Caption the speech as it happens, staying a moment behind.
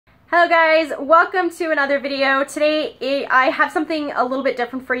Hello guys, welcome to another video. Today I have something a little bit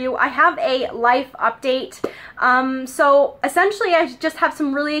different for you. I have a life update. So essentially I just have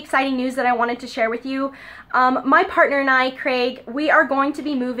some really exciting news that I wanted to share with you. My partner and I, Craig, we are going to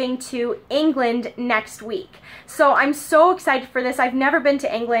be moving to England next week. So I'm so excited for this. I've never been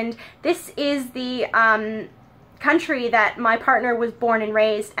to England. This is the country that my partner was born and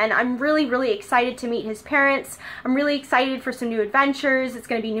raised, and I'm really excited to meet his parents. I'm really excited for some new adventures. It's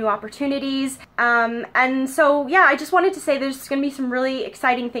going to be new opportunities, and so yeah, I just wanted to say there's going to be some really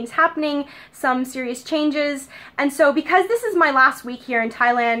exciting things happening, some serious changes. And so because this is my last week here in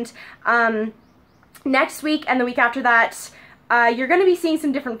Thailand, next week and the week after that, you're going to be seeing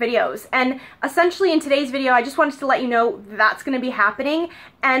some different videos. And essentially in today's video, I just wanted to let you know that's going to be happening.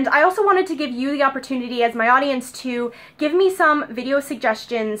 And I also wanted to give you the opportunity as my audience to give me some video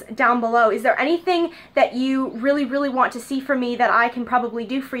suggestions down below. Is there anything that you really want to see from me that I can probably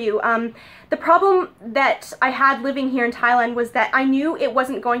do for you? The problem that I had living here in Thailand was that I knew it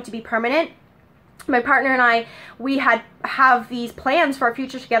wasn't going to be permanent. My partner and I, we have these plans for our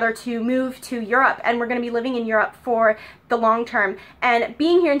future together to move to Europe, and we're going to be living in Europe for the long term. And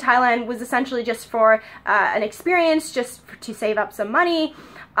being here in Thailand was essentially just for an experience, just to save up some money.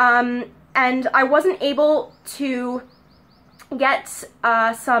 And I wasn't able to get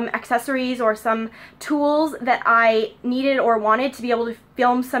some accessories or some tools that I needed or wanted to be able to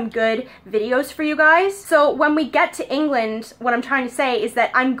film some good videos for you guys. So when we get to England, what I'm trying to say is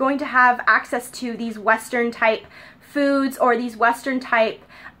that I'm going to have access to these Western type foods or these Western type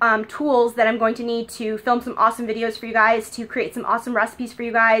tools that I'm going to need to film some awesome videos for you guys, to create some awesome recipes for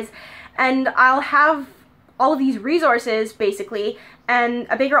you guys. And I'll have all of these resources basically, and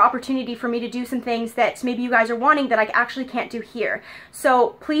a bigger opportunity for me to do some things that maybe you guys are wanting that I actually can't do here. So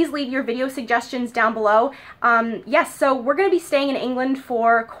please leave your video suggestions down below. Yes, so we're going to be staying in England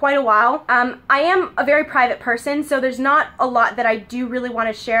for quite a while. I am a very private person, so there's not a lot that I do really want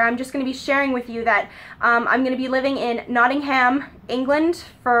to share. I'm just going to be sharing with you that I'm going to be living in Nottingham, England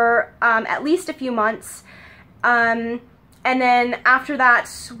for at least a few months. And then after that,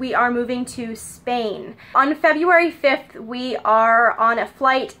 we are moving to Spain. On February 5th, we are on a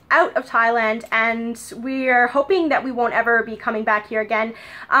flight out of Thailand, and we're hoping that we won't ever be coming back here again.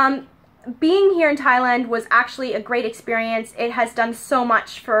 Being here in Thailand was actually a great experience. It has done so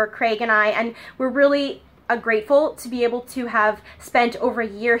much for Craig and I, and we're really grateful to be able to have spent over a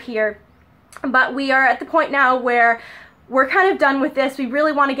year here. But we are at the point now where we're kind of done with this. We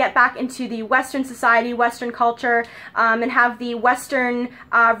really want to get back into the Western society, Western culture, and have the Western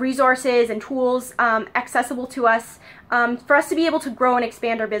resources and tools accessible to us for us to be able to grow and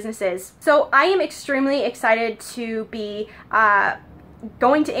expand our businesses. So I am extremely excited to be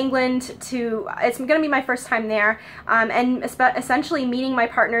going to England. It's going to be my first time there, and essentially meeting my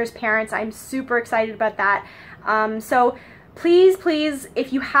partner's parents. I'm super excited about that. So please,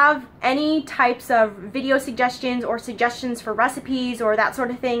 if you have any types of video suggestions or suggestions for recipes or that sort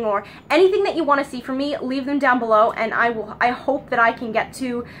of thing, or anything that you want to see from me, leave them down below, and I hope that I can get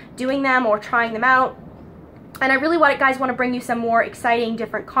to doing them or trying them out. And I really want to bring you some more exciting,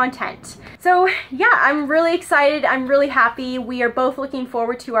 different content. So yeah, I'm really excited. I'm really happy. We are both looking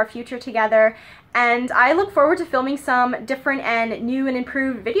forward to our future together. And I look forward to filming some different and new and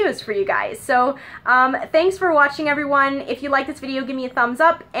improved videos for you guys. So thanks for watching, everyone. If you like this video, give me a thumbs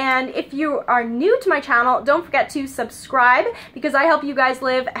up. And if you are new to my channel, don't forget to subscribe, because I help you guys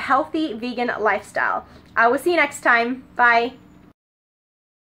live a healthy vegan lifestyle. I will see you next time. Bye.